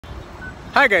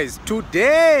Hi guys,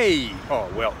 today,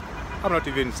 oh well, I'm not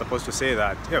even supposed to say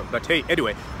that, yeah, but hey,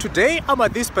 anyway, today I'm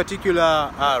at this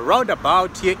particular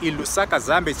roundabout here in Lusaka,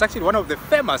 Zambia. It's actually one of the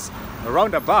famous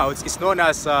roundabouts. It's known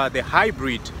as the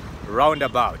hybrid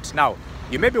roundabout. Now,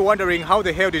 you may be wondering how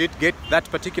the hell did it get that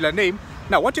particular name?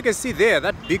 Now, what you can see there,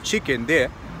 that big chicken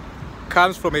there,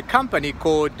 comes from a company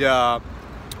called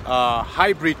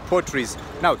Hybrid Poultries.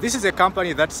 Now, this is a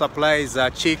company that supplies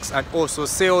chicks and also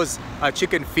sells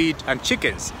chicken feed and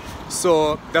chickens.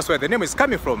 So that's where the name is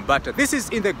coming from. But this is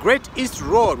in the Great East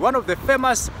Road, one of the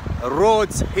famous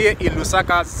roads here in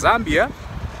Lusaka, Zambia.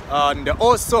 And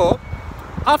also,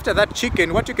 after that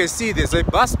chicken, what you can see, there's a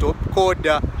bus stop called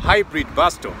Hybrid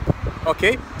Bus Stop.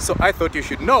 Okay, so I thought you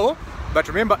should know. But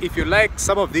remember, if you like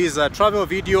some of these travel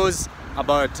videos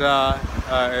about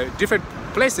different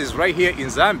places right here in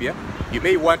Zambia, you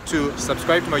may want to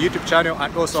subscribe to my YouTube channel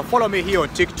and also follow me here on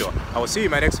TikTok. I will see you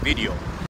in my next video.